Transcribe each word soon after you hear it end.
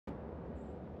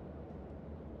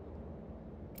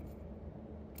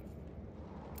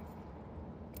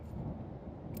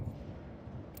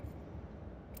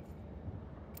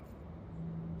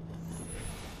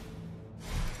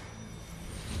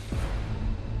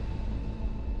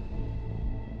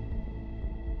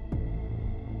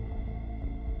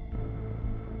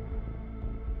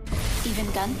Even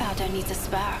gunpowder needs a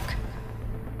spark.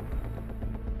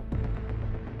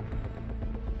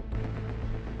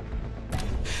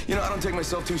 You know, I don't take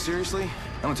myself too seriously.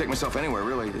 I don't take myself anywhere,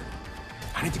 really.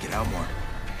 I need to get out more.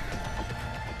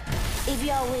 If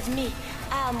you're with me,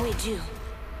 I'm with you.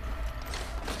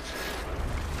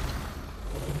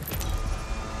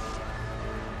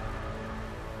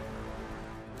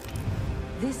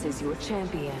 This is your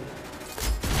champion.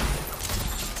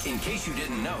 In case you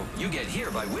didn't know, you get here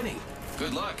by winning.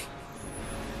 Good luck.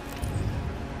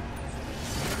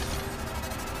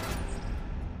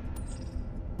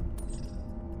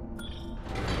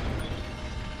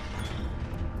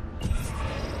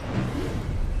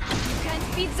 You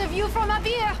can't beat the view from up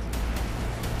here!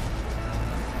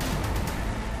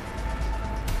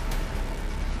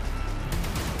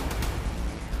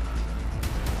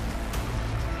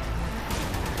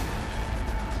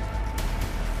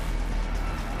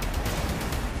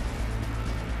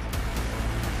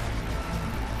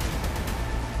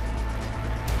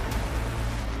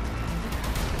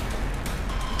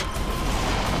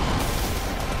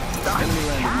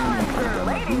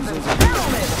 Ladies and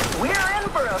gentlemen, we're in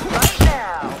for a fight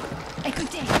now.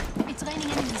 Écoutez, it's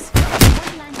raining enemies.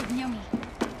 One landed near me.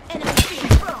 Enemy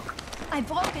shield broke. I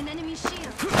broke an enemy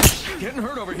shield. Getting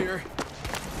hurt over here.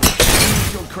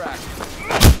 Shield cracked.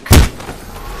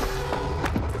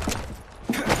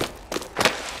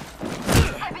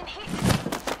 I've been hit.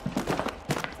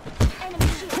 Enemy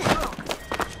shield broke.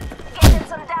 Getting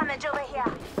some damage over here.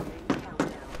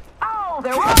 Oh,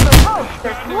 they're on the ropes.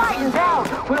 They're sliding down.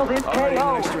 Will this Already in the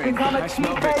KO next ring. become a I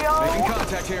smell it. Making TKO?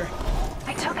 contact here.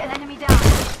 I took an enemy down.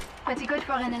 Pretty good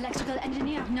for an electrical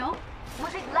engineer, no?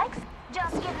 Was it legs?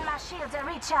 Just giving my shields a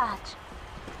recharge.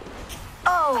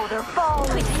 Oh, they're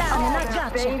falling. Quick down and I They're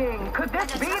gotcha. fading. Could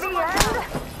this be the end?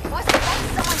 Was it like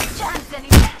someone's chance an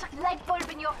electric light bulb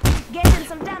in your... Getting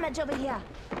some damage over here.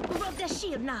 Broke the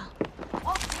shield now.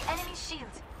 Broke the enemy shield.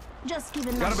 Just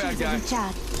giving my Got a bad shields a guy.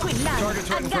 recharge. Quick down. Target's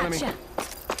right I in front of me. gotcha.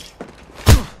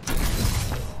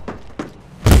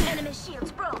 Enemy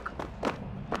shields broke.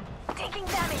 Taking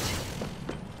damage.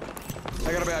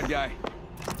 I got a bad guy.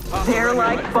 They're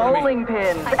Right like in front of me. bowling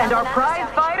pins, and our prize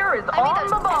fighter is on the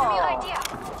Enemy ball. right here.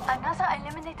 Another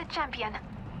eliminated champion.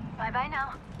 Bye-bye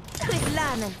now. Quick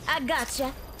landing. I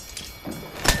gotcha.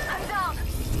 I'm down.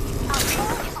 Our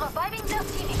crew is reviving their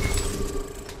teammates.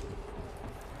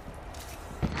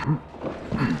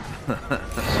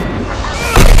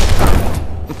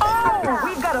 Oh,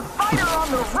 we've got a fighter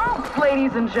on the ropes,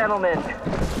 ladies and gentlemen.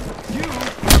 You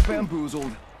are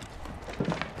bamboozled.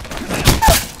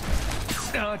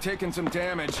 Taking some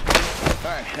damage.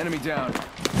 Alright, enemy down.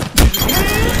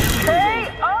 Hey,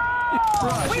 oh,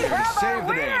 Mirage, we have save our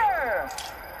the day. winner.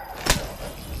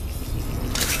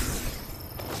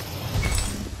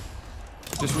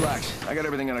 Just relax. I got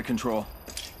everything under control.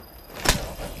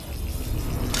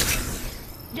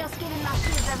 Just giving my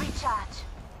shields a recharge.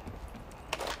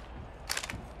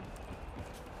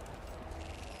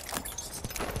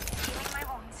 Healing my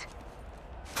wounds.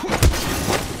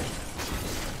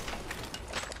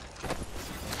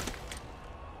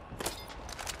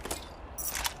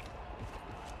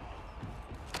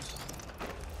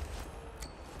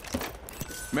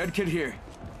 Medkit here.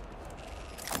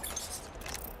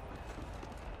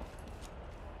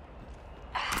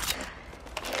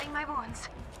 Healing my wounds.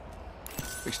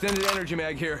 Extended energy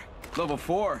mag here. Level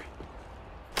 4.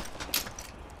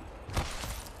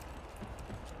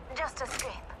 Just a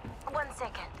scrape. 1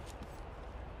 second.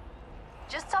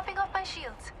 Just topping off my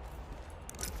shields.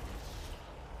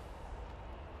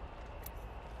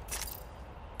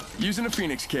 Using a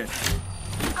Phoenix kit.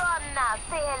 Go on now,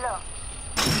 say hello.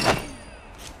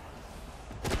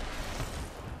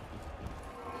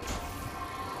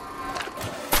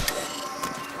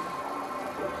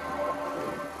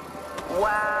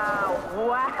 Wow,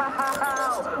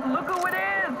 wow, look who it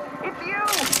is. It's you.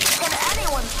 Can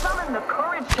anyone summon the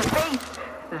courage to face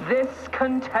this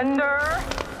contender?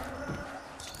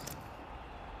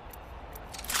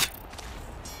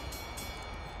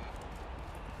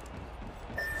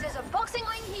 There's a boxing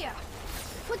ring here.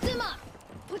 Put them up.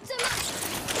 Put them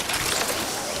up.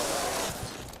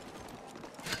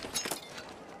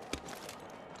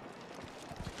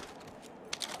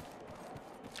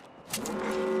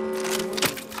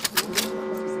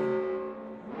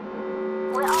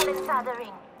 We're all inside the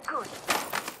ring. Good.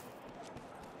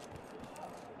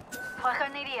 Brauche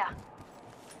eine Idee.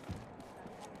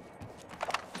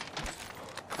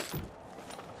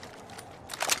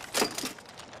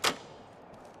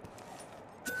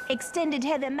 Extended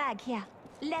heavy mag here.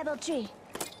 Level 3.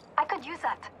 I could use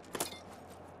that.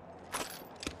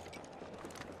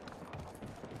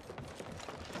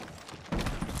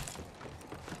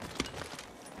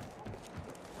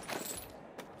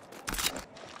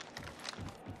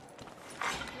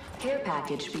 Care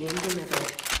package being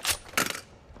delivered.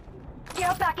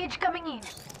 Care package coming in.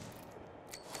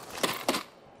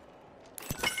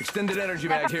 Extended energy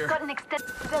bag here.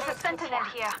 There's a sentinel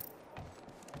here.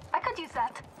 I could use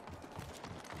that.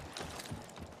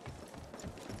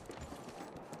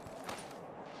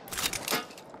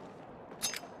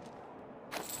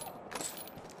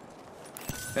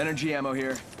 Energy ammo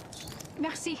here.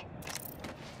 Merci.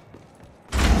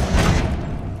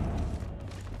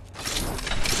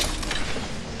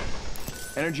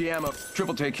 Energy ammo.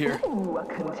 Triple take here. Ooh, a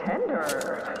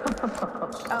contender.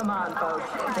 Come on, folks.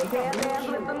 They can't dance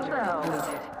with themselves.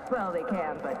 Well, they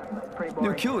can, but it's pretty boring.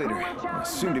 New kill leader.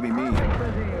 Soon to be me.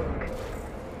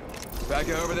 Back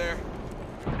over there.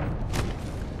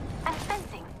 And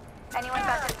fencing. Anyone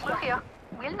passes through here,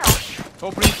 we'll know.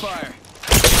 Opening fire.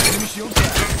 Enemy shield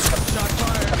crack. Shot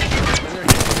fire. And they're hitting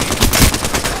me.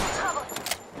 Trouble.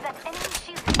 That enemy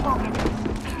shield is broken.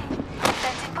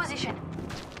 That's in position.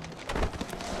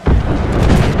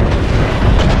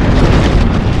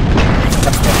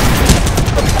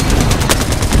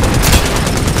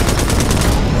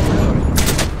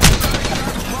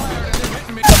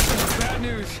 Bad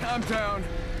news. I'm down.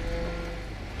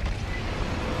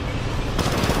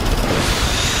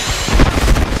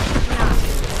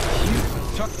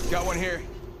 Got one here.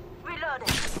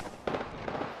 Reloading.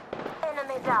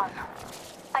 Enemy down.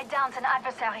 I downed an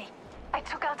adversary. I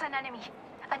took out an enemy.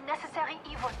 A necessary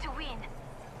evil to win.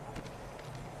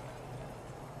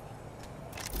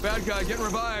 Bad guy getting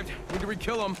revived. Need to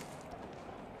re-kill him.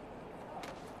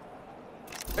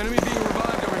 Enemy being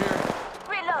revived over here.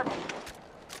 Reloading.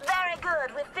 Very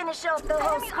good. We finish off the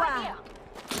whole Enemies right squad. here.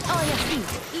 On your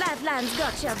feet. Lifelines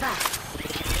got your back.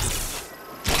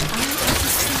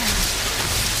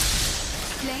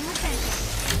 Playing with fence.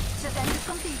 The fence is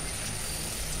complete.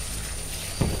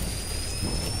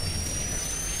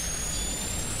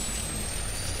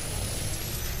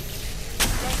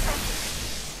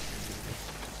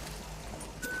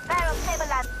 Barrel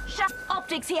stabilized. Shot.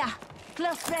 Optics here.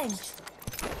 Close range.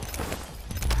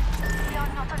 We are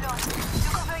not alone.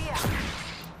 Look over here.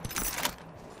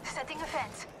 Setting a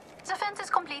fence. The fence is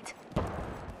complete.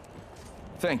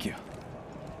 Thank you.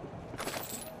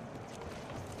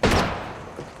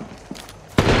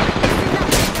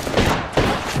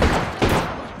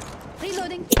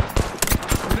 Reloading.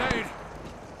 Grenade.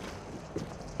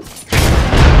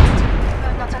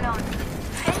 We're not alone.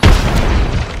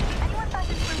 Anyone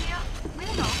passes through here,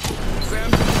 we'll know.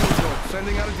 Sam's usual.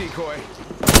 Sending out a decoy.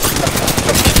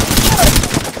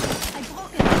 I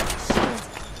broke it. Shield.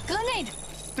 Grenade.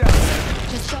 Down.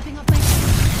 Just dropping off my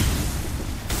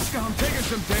shield. I'm taking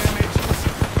some damage.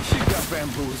 She got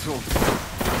bamboozled.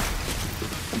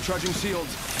 I'm charging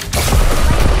shields.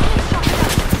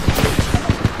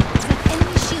 That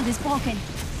enemy shield is broken.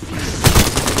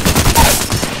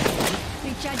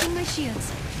 Recharging my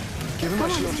shields. Give him my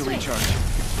Come on, shield to this way. recharge.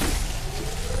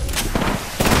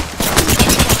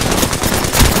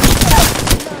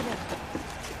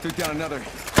 Took down another.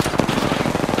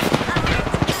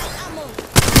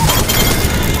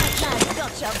 Lifelines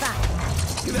got your back.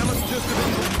 That was just a bit.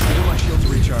 Give him my shield to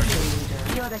recharge.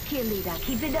 You're the kill leader.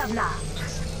 Keep it up now.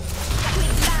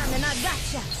 Quick down and I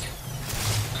gotcha.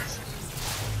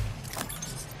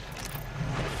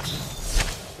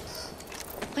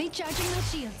 Recharging my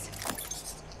shields.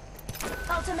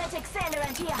 Ultimate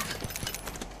accelerant here.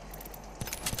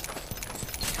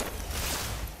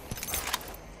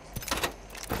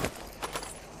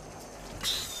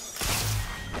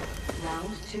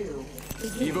 Round 2.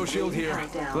 Evo shield here.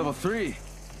 Level 3.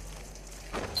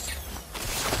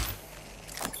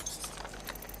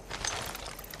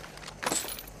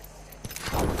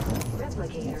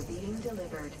 Replicator being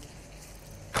delivered.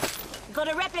 Got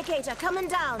a replicator coming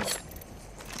down.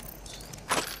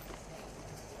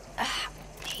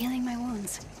 Healing my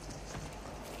wounds.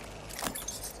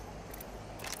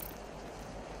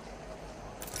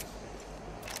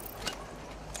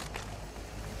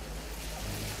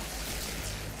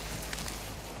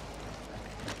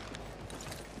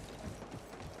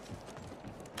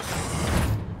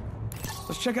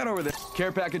 Let's check out over there.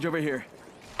 Care package over here.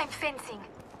 I'm fencing.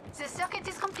 The circuit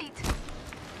is complete.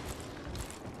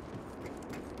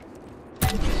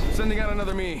 Sending out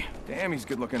another me. Damn, he's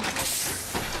good looking.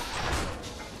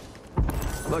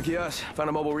 Lucky us. Found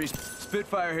a mobile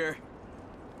Spitfire here.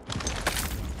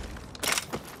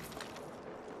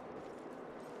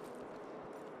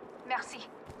 Merci.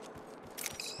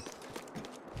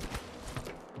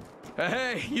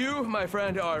 Hey, you, my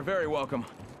friend, are very welcome.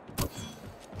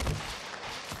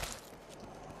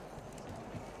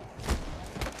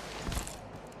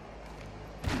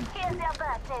 Here's your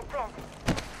birthday present.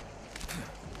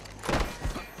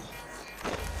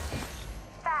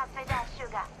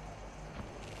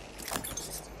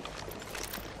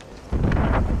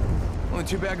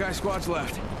 2 bad guy squads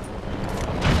left.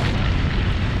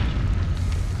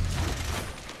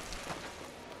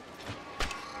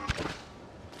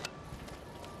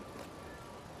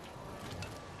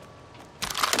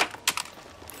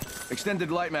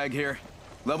 Extended light mag here.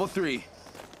 Level 3.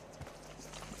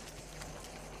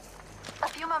 A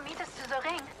few more meters to the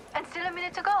ring, and still a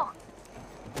minute to go.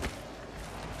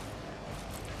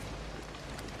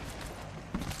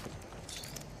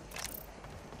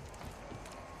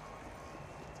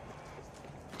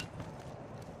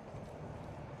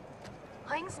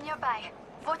 Rings nearby.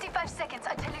 45 seconds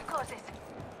until it closes.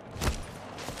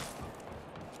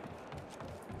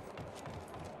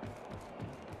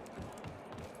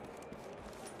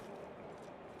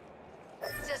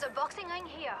 There's a boxing ring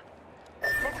here.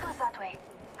 Let's go that way.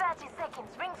 30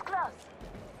 seconds. Rings close.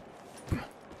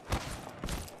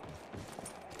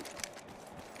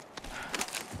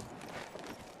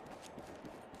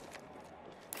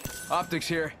 Optics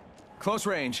here. Close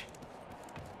range.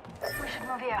 We should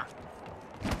move here.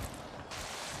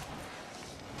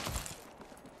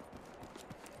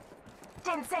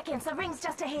 Ten seconds. The ring's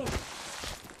just ahead.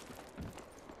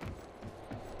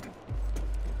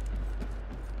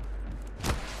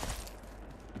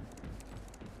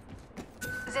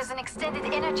 There's an extended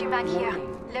energy mag here.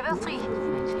 Level 3.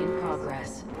 Movement in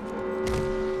progress.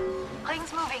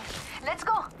 Rings moving. Let's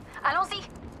go. Allons-y.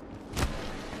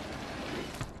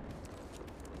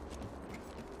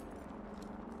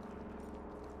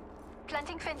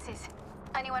 Planting fences.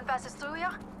 Anyone passes through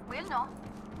here, we'll know.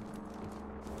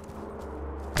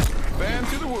 Bam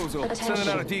to the woozle. Sending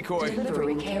out a decoy.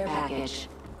 Delivering care package.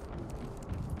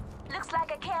 Looks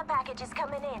like a care package is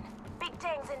coming in. Big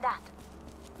things in that.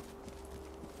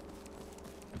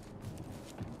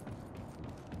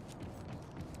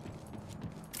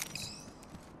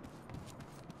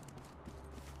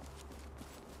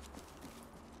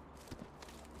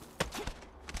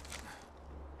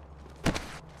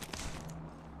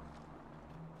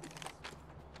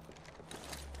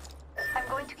 I'm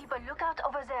going to keep a lookout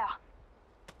over there.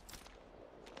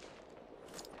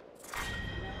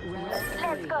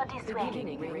 Let's go this way.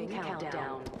 Beginning ring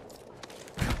countdown.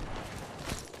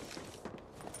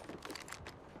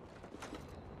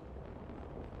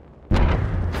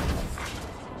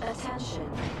 Attention.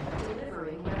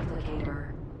 Delivering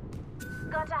replicator.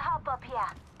 Got a hop up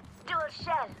here. Dual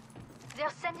shell. They're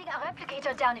sending a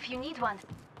replicator down if you need one.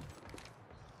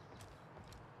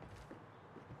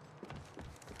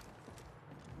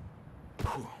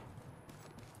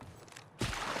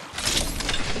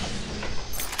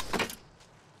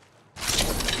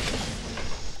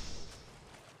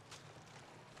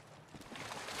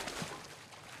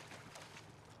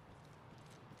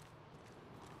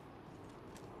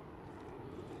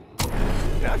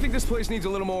 Yeah, I think this place needs a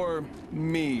little more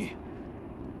me.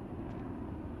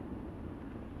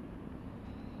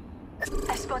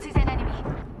 I spotted an enemy.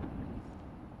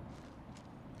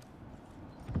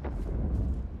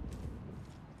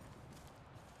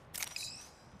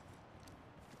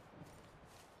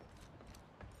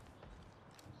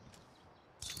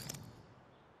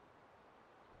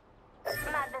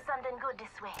 Might be something good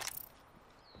this way.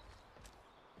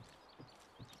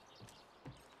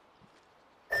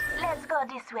 Let's go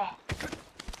this way.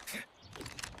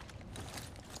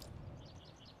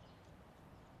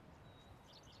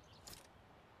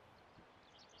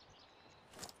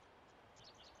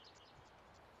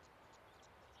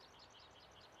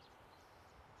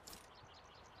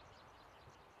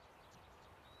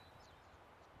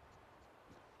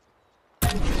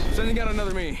 Sending out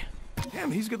another me.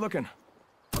 Damn, he's good looking.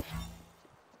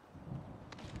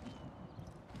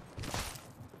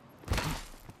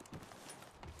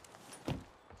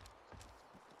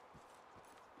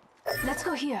 Let's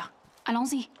go here.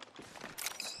 Allons-y.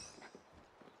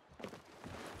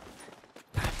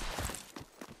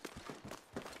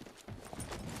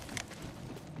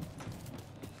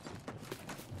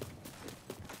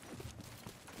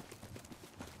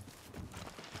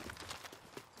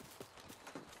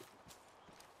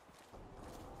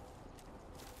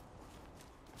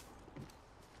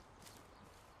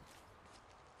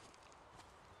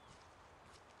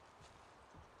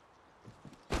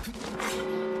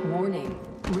 Warning.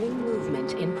 Ring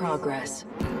movement in progress.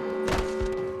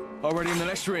 Already in the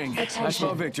next ring. I smell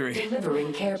Attention. victory.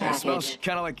 Delivering care It smells package.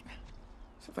 kind of like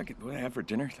stuff I could have for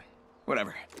dinner.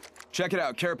 Whatever. Check it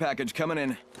out. Care package coming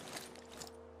in.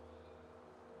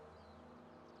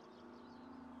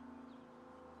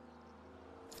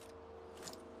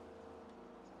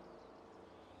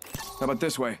 How about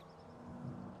this way?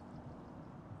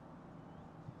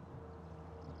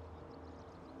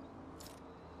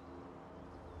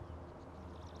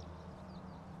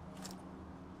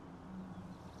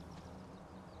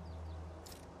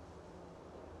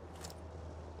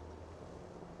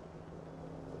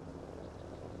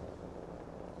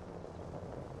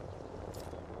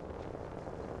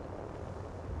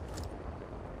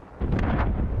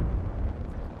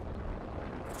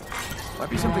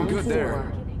 be something Round good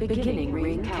there. 4. Beginning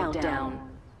ring countdown.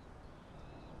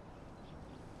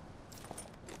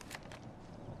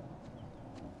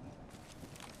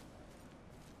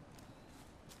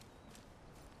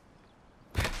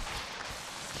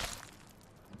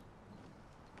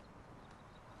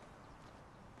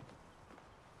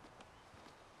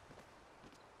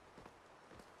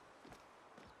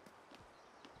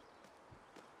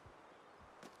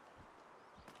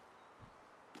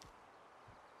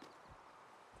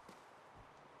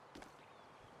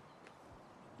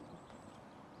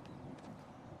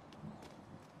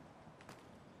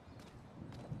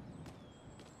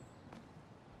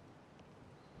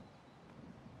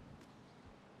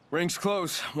 Ring's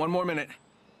close. One more minute.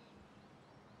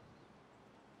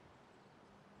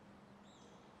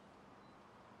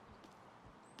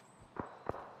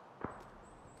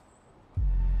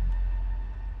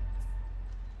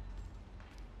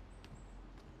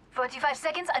 "45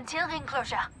 seconds until ring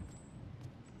closure."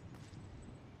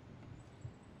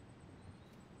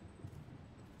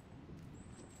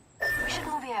 We should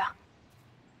move here.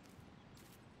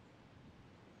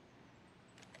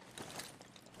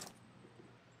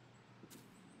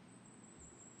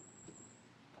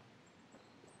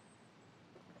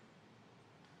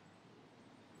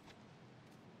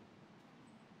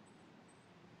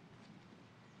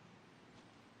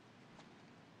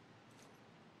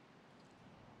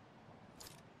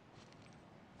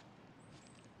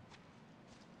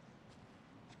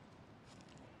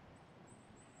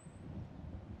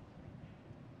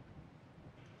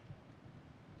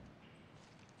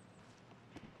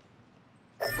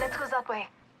 Let's go that way.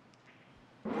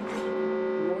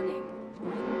 Warning.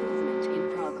 Ring movement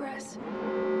in progress.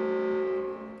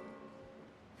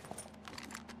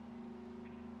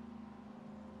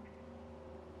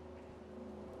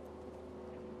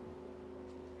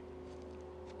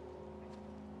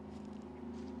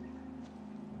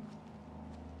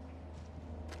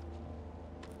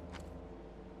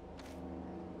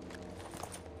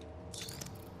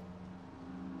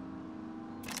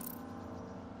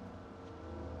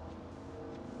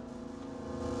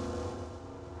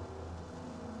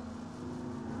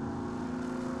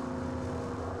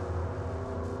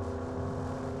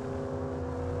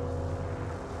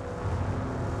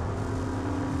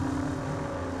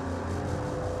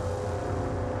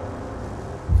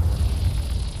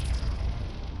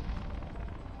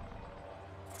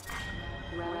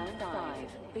 Round 5.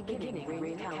 Beginning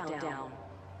ring countdown.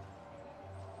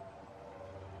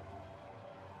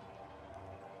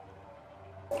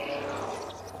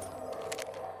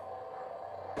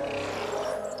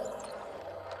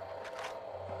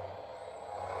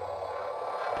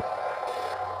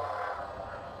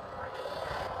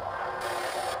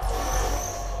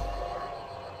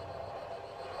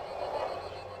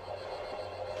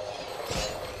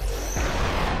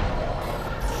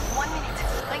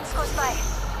 Rings close by.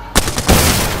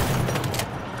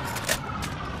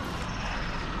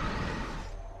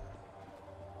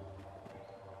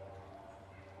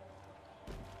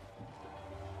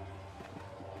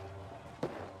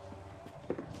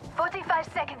 "45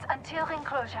 seconds until ring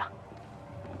closure."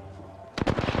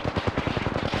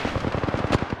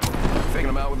 Faking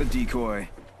him out with a decoy.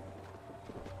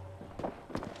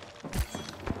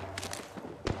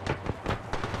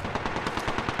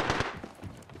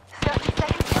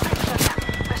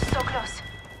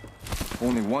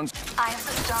 Only once. Eyes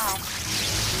are down.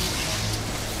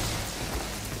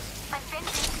 I'm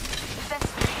fencing. Defense.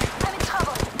 I'm in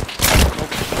trouble.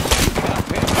 Look at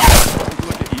you. I'm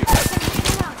bleeding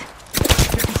out.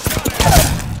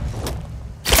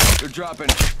 They're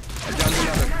dropping. I downed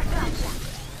another.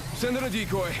 Send in a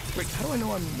decoy. Wait, how do I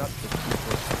know I'm not the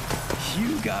decoy?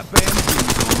 You got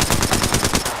bamboozled.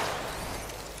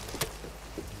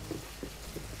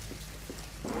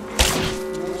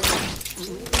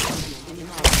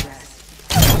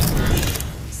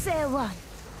 Say one.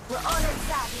 We're all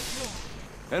inside this ring.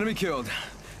 Enemy killed.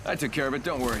 I took care of it,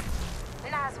 don't worry.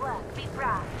 Nice work. Be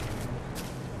proud.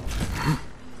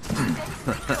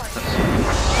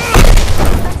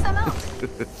 Let some out.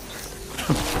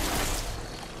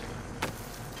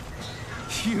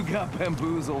 You got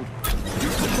bamboozled.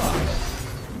 You're surprised.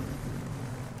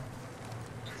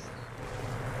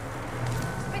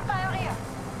 Spitfire here.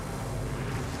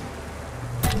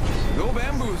 No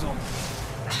bamboozle.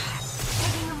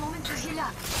 Taking a moment to heal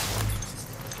up.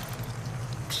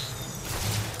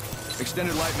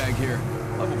 Extended light mag here.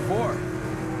 Level 4.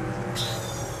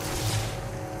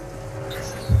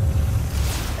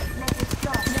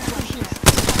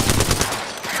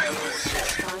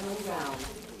 Final round.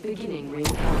 Beginning ring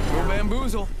No countdown.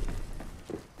 bamboozle.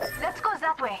 Let's go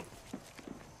that way.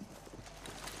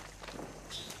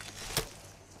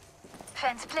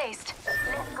 Fence placed.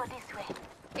 Let's go this way.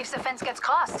 If the fence gets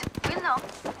crossed, we'll know.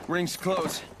 Ring's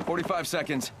close. 45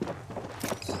 seconds.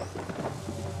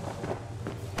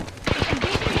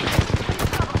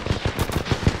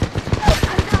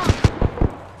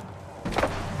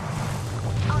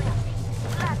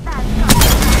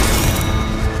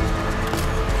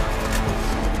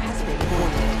 Has been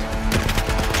boarded.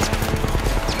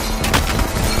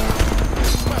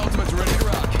 My ultimate's ready to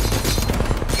rock.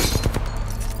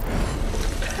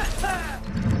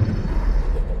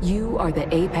 You are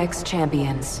the Apex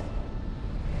Champions.